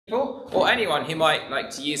or anyone who might like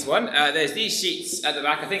to use one, there's these sheets at the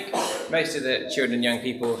back. I think most of the children and young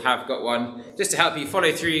people have got one, just to help you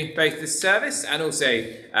follow through both the service and also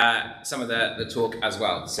some of the talk as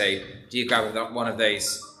well. So do grab one of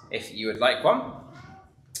those if you would like one.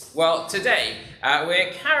 Well, today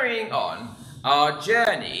we're carrying on our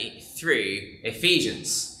journey through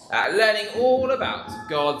Ephesians, learning all about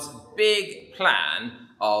God's big plan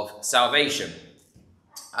of salvation.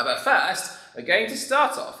 But first, we're going to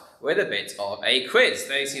start off with a bit of a quiz.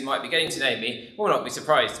 Those who might be getting to know me will not be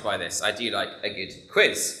surprised by this. I do like a good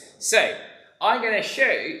quiz. So, I'm going to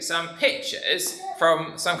show some pictures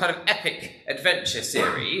from some kind of epic adventure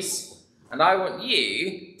series, and I want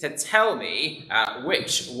you to tell me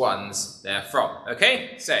which ones they're from.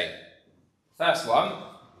 Okay? So, first one.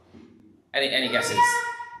 Any guesses?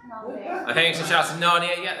 Narnia. I'm hearing some shouts of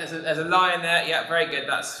Narnia. Yeah, there's a lion there. Yeah, very good.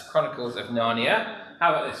 That's Chronicles of Narnia.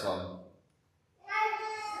 How about this one?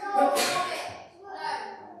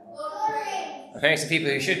 I'm hearing some people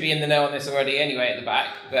who should be in the know on this already anyway at the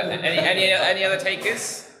back. But any other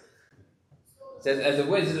takers? So there's a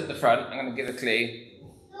wizard at the front. I'm going to give a clue.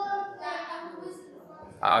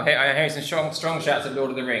 I'm hearing some strong shouts of Lord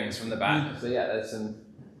of the Rings from the back. So yeah, there's some.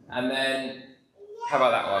 And then, how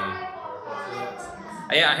about that one?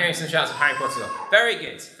 Yeah, I'm hearing some shouts of Harry Potter. Very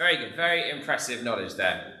good, very good. Very impressive knowledge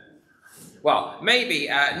there. Well, maybe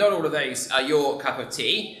not all of those are your cup of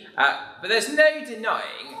tea, but there's no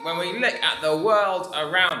denying when we look at the world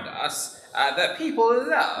around us that people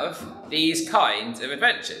love these kinds of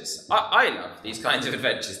adventures. I love these kinds of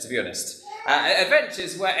adventures, to be honest.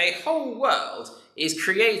 Adventures where a whole world is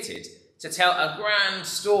created to tell a grand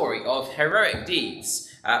story of heroic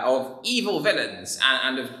deeds, of evil villains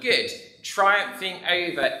and of good triumphing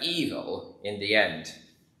over evil in the end.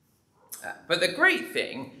 But the great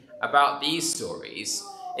thing about these stories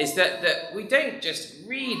is that we don't just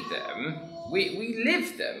read them, we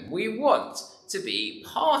live them. We want to be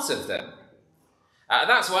part of them.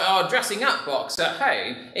 That's why our dressing up box at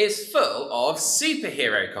home is full of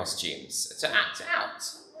superhero costumes to act out.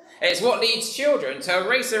 It's what leads children to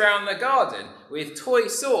race around the garden with toy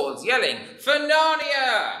swords yelling, "For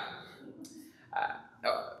Narnia!"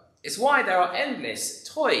 It's why there are endless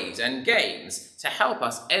toys and games to help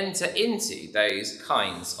us enter into those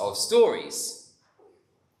kinds of stories.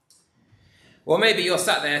 Well, maybe you're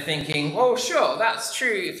sat there thinking, well, sure, that's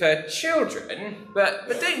true for children, but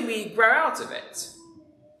don't we grow out of it?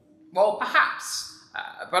 Well, perhaps,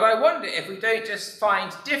 but I wonder if we don't just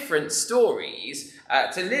find different stories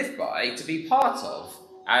to live by, to be part of,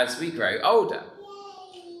 as we grow older.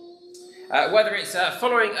 Whether it's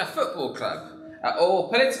following a football club, or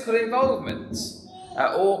political involvement,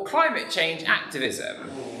 or climate change activism,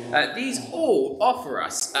 these all offer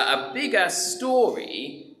us a bigger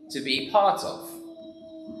story to be part of.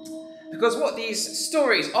 Because what these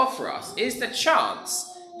stories offer us is the chance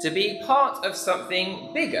to be part of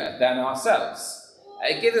something bigger than ourselves.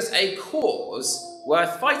 It gives us a cause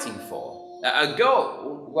worth fighting for, a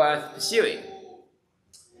goal worth pursuing.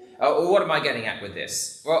 What am I getting at with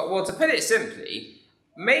this? Well, to put it simply,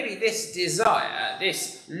 maybe this desire,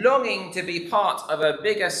 this longing to be part of a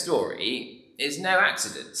bigger story is no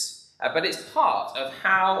accident, but it's part of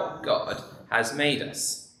how God has made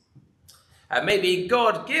us. Maybe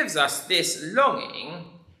God gives us this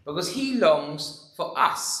longing because he longs for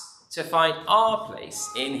us to find our place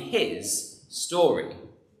in his story.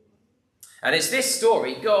 And it's this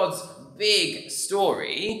story, God's big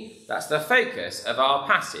story, that's the focus of our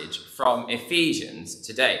passage from Ephesians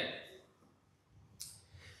today.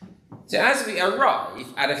 So as we arrive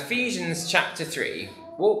at Ephesians chapter 3,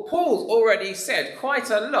 well, Paul's already said quite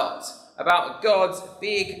a lot about God's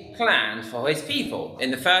big plan for his people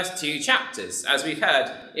in the first 2 chapters, as we've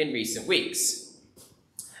heard in recent weeks.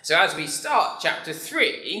 So as we start chapter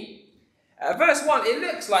 3, verse 1, it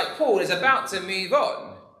looks like Paul is about to move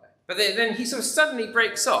on, but then he sort of suddenly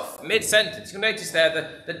breaks off mid-sentence. You'll notice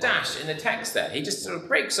there the dash in the text there. He just sort of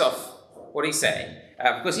breaks off what he's saying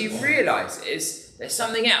because he realises there's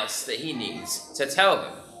something else that he needs to tell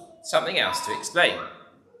them, something else to explain.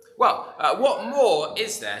 Well, what more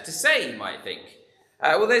is there to say, you might think?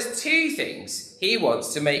 Well, there's 2 things he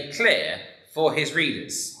wants to make clear for his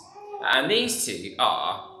readers. And these 2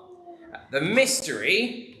 are the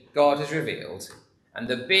mystery God has revealed and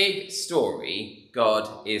the big story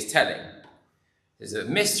God is telling. There's a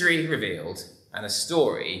mystery revealed and a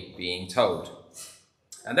story being told.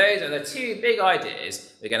 And those are the 2 big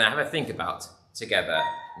ideas we're going to have a think about together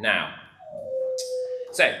now.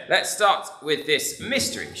 So, let's start with this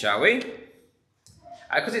mystery, shall we?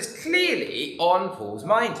 Because it's clearly on Paul's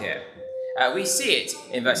mind here. We see it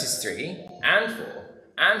in verses 3 and 4,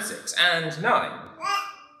 and 6 and 9.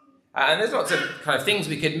 And there's lots of kind of things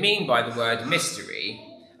we could mean by the word mystery.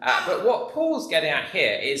 But what Paul's getting at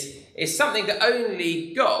here is something that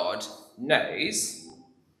only God knows.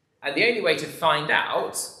 And the only way to find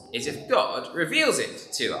out is if God reveals it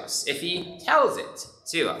to us, if he tells it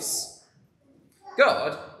to us.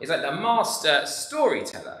 God is like the master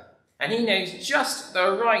storyteller, and he knows just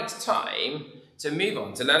the right time to move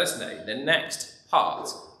on to let us know the next part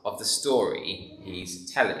of the story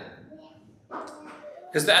he's telling.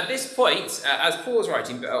 Because at this point, as Paul's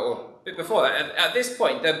writing, or a bit before that, at this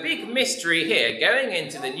point, the big mystery here, going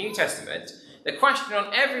into the New Testament, the question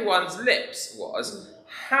on everyone's lips was,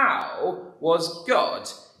 how was God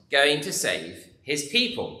going to save his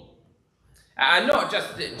people? And not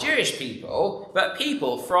just the Jewish people, but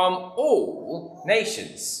people from all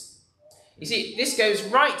nations. You see, this goes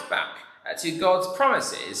right back to God's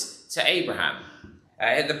promises to Abraham,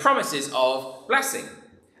 the promises of blessing.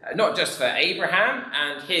 Not just for Abraham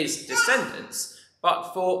and his descendants,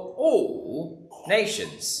 but for all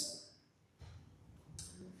nations.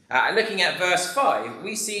 Looking at verse 5,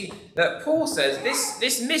 we see that Paul says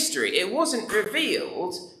this mystery, it wasn't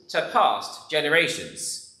revealed to past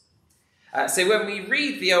generations. So when we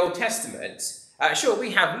read the Old Testament, sure,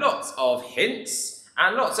 we have lots of hints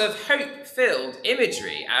and lots of hope-filled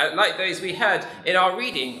imagery, like those we heard in our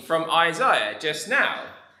reading from Isaiah just now.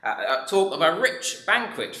 Talk of a rich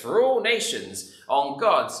banquet for all nations on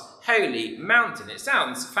God's holy mountain. It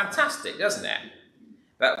sounds fantastic, doesn't it?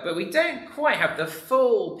 But we don't quite have the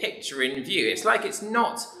full picture in view. It's like it's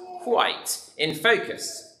not quite in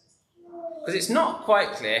focus. Because it's not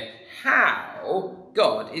quite clear how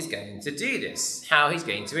God is going to do this, how he's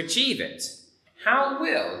going to achieve it. How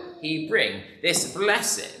will he bring this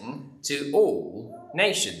blessing to all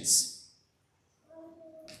nations?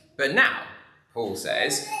 But now, Paul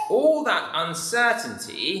says, all that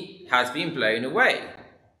uncertainty has been blown away.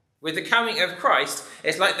 With the coming of Christ,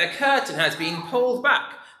 it's like the curtain has been pulled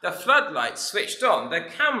back, the floodlights switched on, the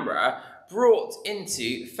camera brought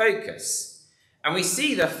into focus. And we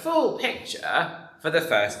see the full picture for the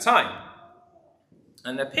first time.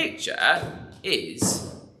 And the picture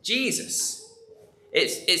is Jesus.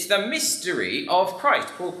 It's the mystery of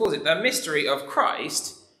Christ. Paul calls it the mystery of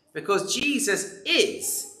Christ because Jesus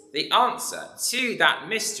is the answer to that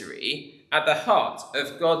mystery at the heart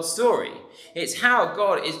of God's story. It's how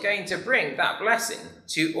God is going to bring that blessing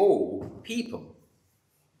to all people.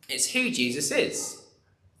 It's who Jesus is.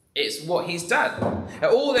 It's what he's done.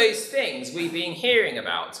 All those things we've been hearing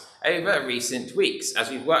about over recent weeks as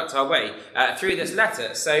we've worked our way through this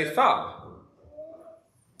letter so far.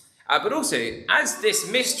 But also, as this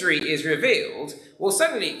mystery is revealed, well,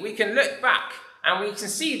 suddenly we can look back and we can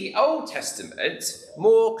see the Old Testament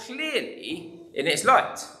more clearly in its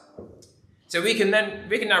light. So we can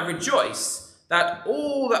now rejoice that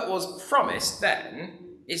all that was promised then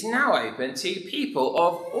is now open to people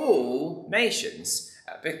of all nations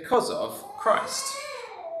because of Christ.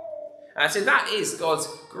 So that is God's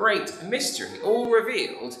great mystery, all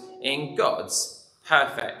revealed in God's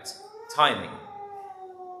perfect timing.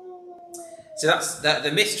 So that's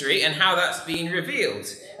the mystery and how that's been revealed.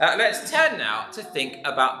 Let's turn now to think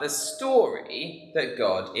about the story that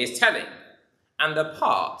God is telling and the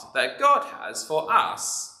part that God has for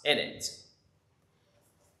us in it.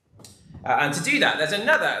 And to do that, there's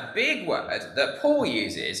another big word that Paul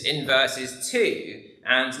uses in verses 2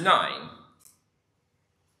 and 9.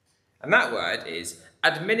 And that word is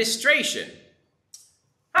administration.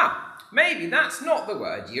 Maybe that's not the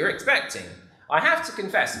word you're expecting. I have to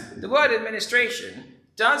confess, the word administration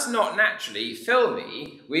does not naturally fill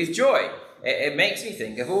me with joy. It makes me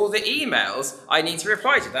think of all the emails I need to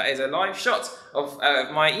reply to. That is a live shot of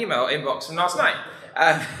my email inbox from last night.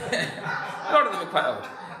 A lot of them are quite old.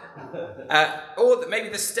 Or maybe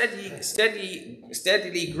the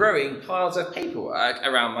steadily growing piles of paperwork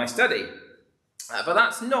around my study. But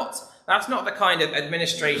that's not the kind of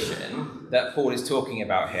administration that Paul is talking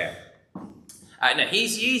about here. No,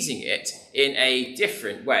 he's using it in a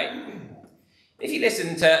different way. If you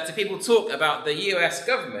listen to people talk about the US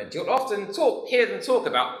government, you'll often hear them talk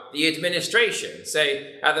about the administration. So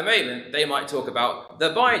at the moment, they might talk about the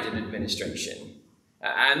Biden administration.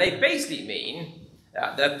 And they basically mean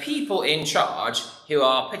the people in charge who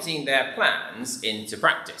are putting their plans into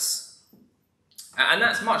practice. And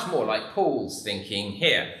that's much more like Paul's thinking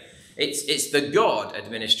here. It's the God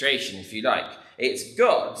administration, if you like. It's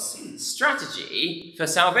God's strategy for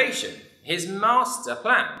salvation, his master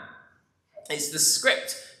plan. It's the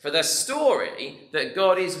script for the story that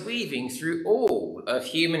God is weaving through all of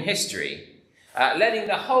human history, letting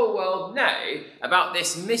the whole world know about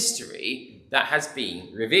this mystery that has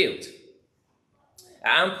been revealed.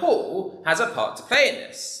 And Paul has a part to play in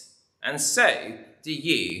this, and so do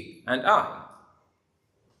you and I.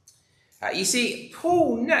 You see,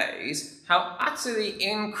 Paul knows how utterly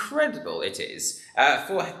incredible it is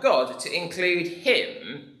for God to include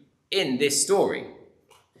him in this story.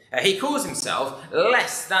 He calls himself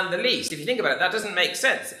less than the least. If you think about it, that doesn't make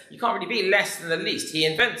sense. You can't really be less than the least. He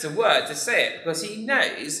invents a word to say it because he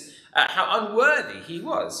knows how unworthy he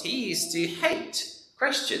was. He used to hate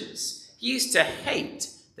Christians. He used to hate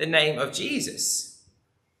the name of Jesus.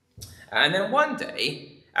 And then one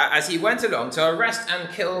day, as he went along to arrest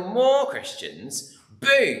and kill more Christians,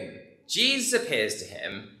 boom, Jesus appears to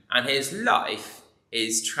him and his life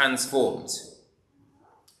is transformed.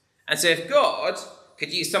 And so if God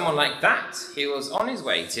could use someone like that, who was on his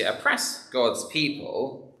way to oppress God's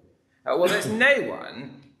people, well, there's no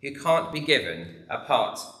one who can't be given a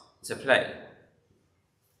part to play.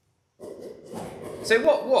 So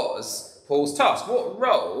what was Paul's task? What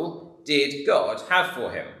role did God have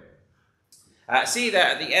for him? See there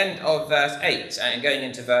at the end of verse 8 and going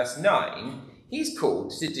into verse 9, he's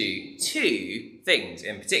called to do two things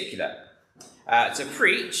in particular. To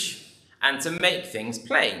preach and to make things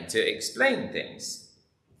plain, to explain things.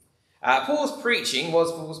 Paul's preaching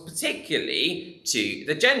was particularly to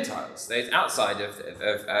the Gentiles, those outside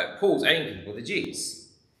of Paul's own people, the Jews.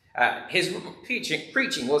 His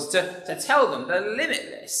preaching was to tell them the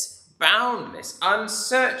limitless, boundless,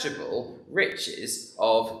 unsearchable riches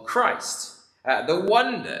of Christ, the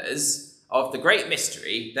wonders of the great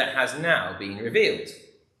mystery that has now been revealed.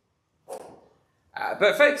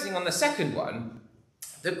 But focusing on the second one,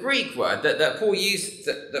 the Greek word that Paul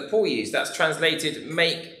used, that's translated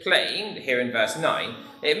 "make plain" here in verse 9,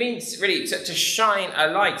 it means really to shine a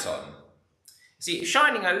light on. See,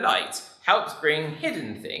 shining a light helps bring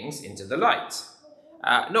hidden things into the light.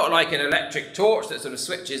 Not like an electric torch that sort of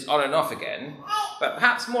switches on and off again, but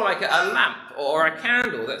perhaps more like a lamp or a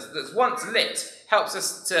candle that's once lit helps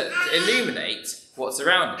us to illuminate what's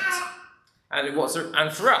around it.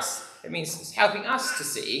 And for us, it means it's helping us to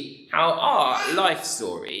see how our life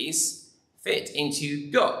stories fit into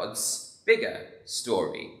God's bigger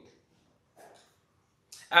story.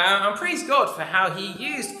 And praise God for how he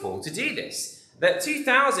used Paul to do this. That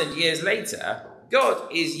 2,000 years later,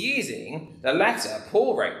 God is using the letter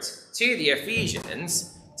Paul wrote to the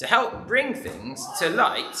Ephesians to help bring things to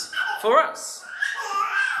light for us.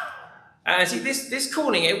 And see, this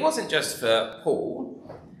calling, it wasn't just for Paul.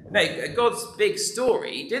 No, God's big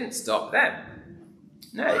story didn't stop them.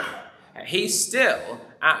 No, he's still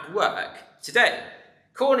at work today,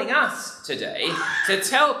 calling us today to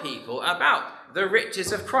tell people about the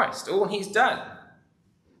riches of Christ, all he's done,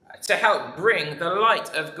 to help bring the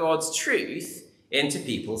light of God's truth into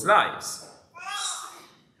people's lives.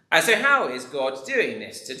 And so how is God doing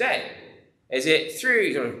this today? Is it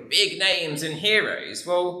through sort of big names and heroes?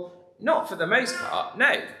 Well, not for the most part,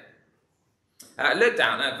 no. Look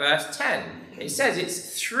down at verse 10. It says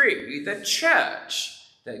it's through the church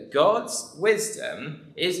that God's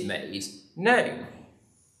wisdom is made known.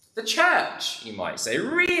 The church, you might say,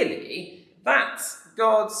 really? That's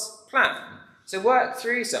God's plan, to work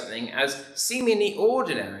through something as seemingly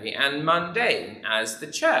ordinary and mundane as the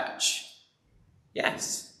church.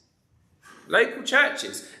 Yes. Local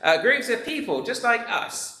churches, groups of people just like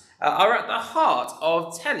us, are at the heart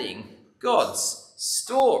of telling God's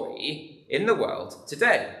story in the world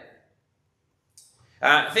today.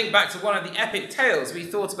 Think back to one of the epic tales we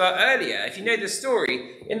thought about earlier. If you know the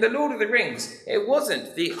story, in The Lord of the Rings, it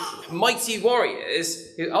wasn't the mighty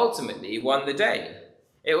warriors who ultimately won the day.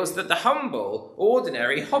 It was the humble,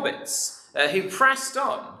 ordinary hobbits who pressed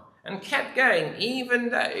on and kept going even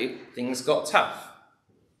though things got tough.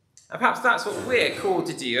 And perhaps that's what we're called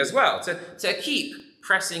to do as well, to keep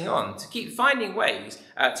pressing on, to keep finding ways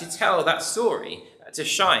to tell that story, to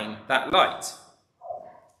shine that light.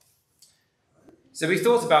 So we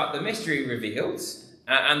thought about the mystery revealed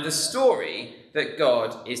and the story that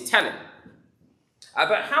God is telling.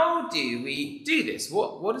 But how do we do this?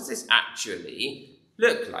 What does this actually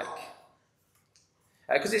look like?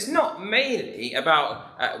 Because it's not mainly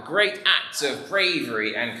about great acts of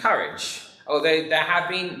bravery and courage, although there have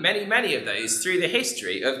been many of those through the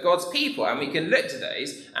history of God's people, and we can look to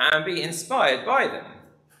those and be inspired by them.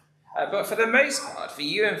 But for the most part, for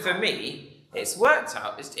you and for me, it's worked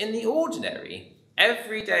out just in the ordinary,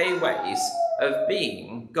 everyday ways of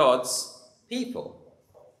being God's people.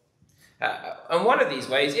 And one of these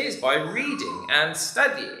ways is by reading and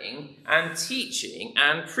studying and teaching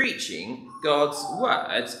and preaching God's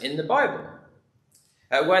words in the Bible,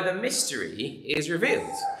 where the mystery is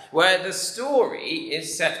revealed, where the story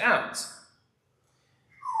is set out,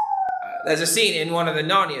 There's a scene in one of the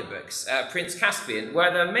Narnia books, Prince Caspian,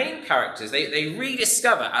 where the main characters, they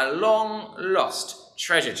rediscover a long-lost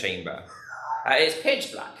treasure chamber. It's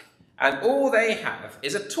pitch black, and all they have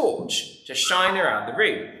is a torch to shine around the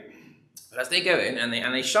room. But as they go in and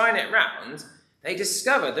they shine it round, they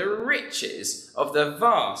discover the riches of the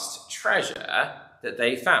vast treasure that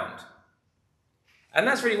they found. And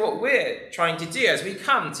that's really what we're trying to do as we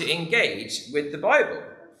come to engage with the Bible.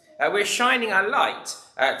 We're shining a light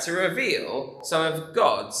to reveal some of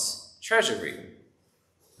God's treasure room.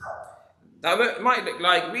 That might look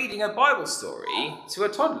like reading a Bible story to a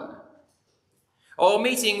toddler, or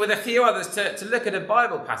meeting with a few others to look at a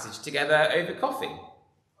Bible passage together over coffee,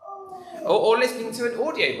 or listening to an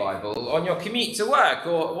audio Bible on your commute to work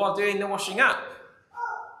or while doing the washing up,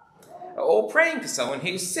 or praying for someone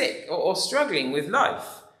who's sick or struggling with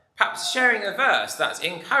life, perhaps sharing a verse that's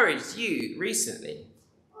encouraged you recently.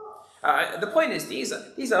 The point is,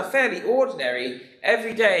 these are fairly ordinary,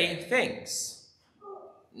 everyday things.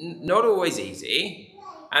 Not always easy,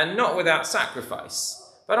 and not without sacrifice.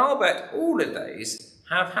 But I'll bet all of those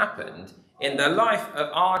have happened in the life of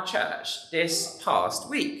our church this past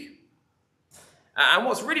week. And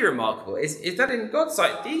what's really remarkable is that in God's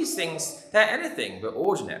sight, these things, they're anything but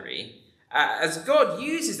ordinary, as God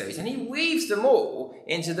uses those and he weaves them all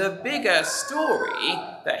into the bigger story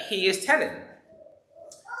that he is telling.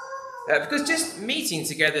 Because just meeting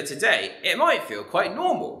together today, it might feel quite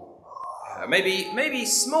normal. Maybe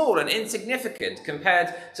small and insignificant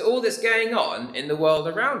compared to all that's going on in the world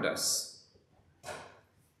around us.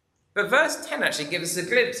 But verse 10 actually gives us a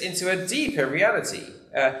glimpse into a deeper reality.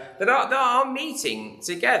 That our meeting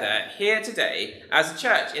together here today as a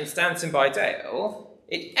church in Stanton-by-Dale,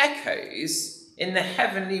 it echoes in the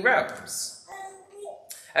heavenly realms.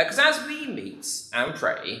 Because as we meet and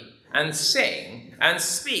pray and sing and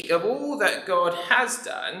speak of all that God has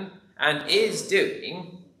done and is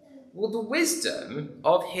doing, well, the wisdom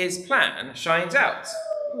of his plan shines out,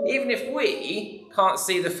 even if we can't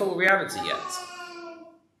see the full reality yet.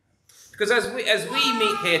 Because as we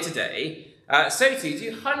meet here today, so too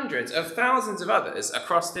do hundreds of thousands of others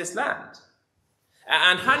across this land.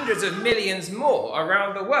 And hundreds of millions more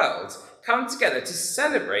around the world come together to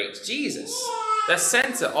celebrate Jesus, the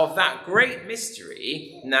centre of that great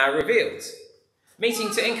mystery now revealed.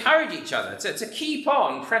 Meeting to encourage each other, to keep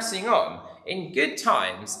on pressing on in good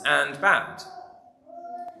times and bad.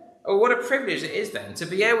 Oh, what a privilege it is then to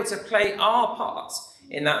be able to play our part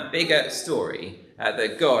in that bigger story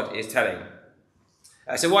that God is telling.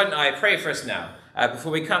 So why don't I pray for us now,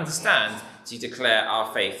 before we come to stand to declare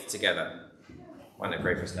our faith together. Why don't I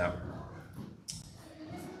pray for us now?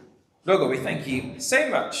 Lord God, we thank you so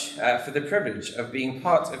much for the privilege of being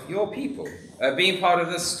part of your people, being part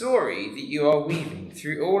of the story that you are weaving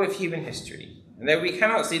through all of human history. And though we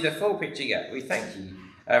cannot see the full picture yet, we thank you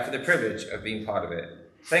for the privilege of being part of it.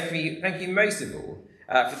 Thank you most of all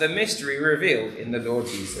for the mystery revealed in the Lord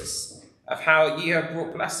Jesus, of how you have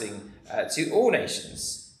brought blessing to all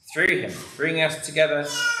nations through him, bringing us together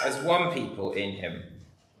as one people in him.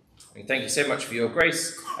 We thank you so much for your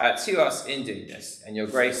grace to us in doing this, and your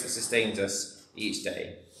grace that sustains us each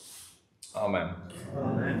day. Amen.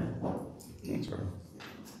 Amen. Thanks, Robert.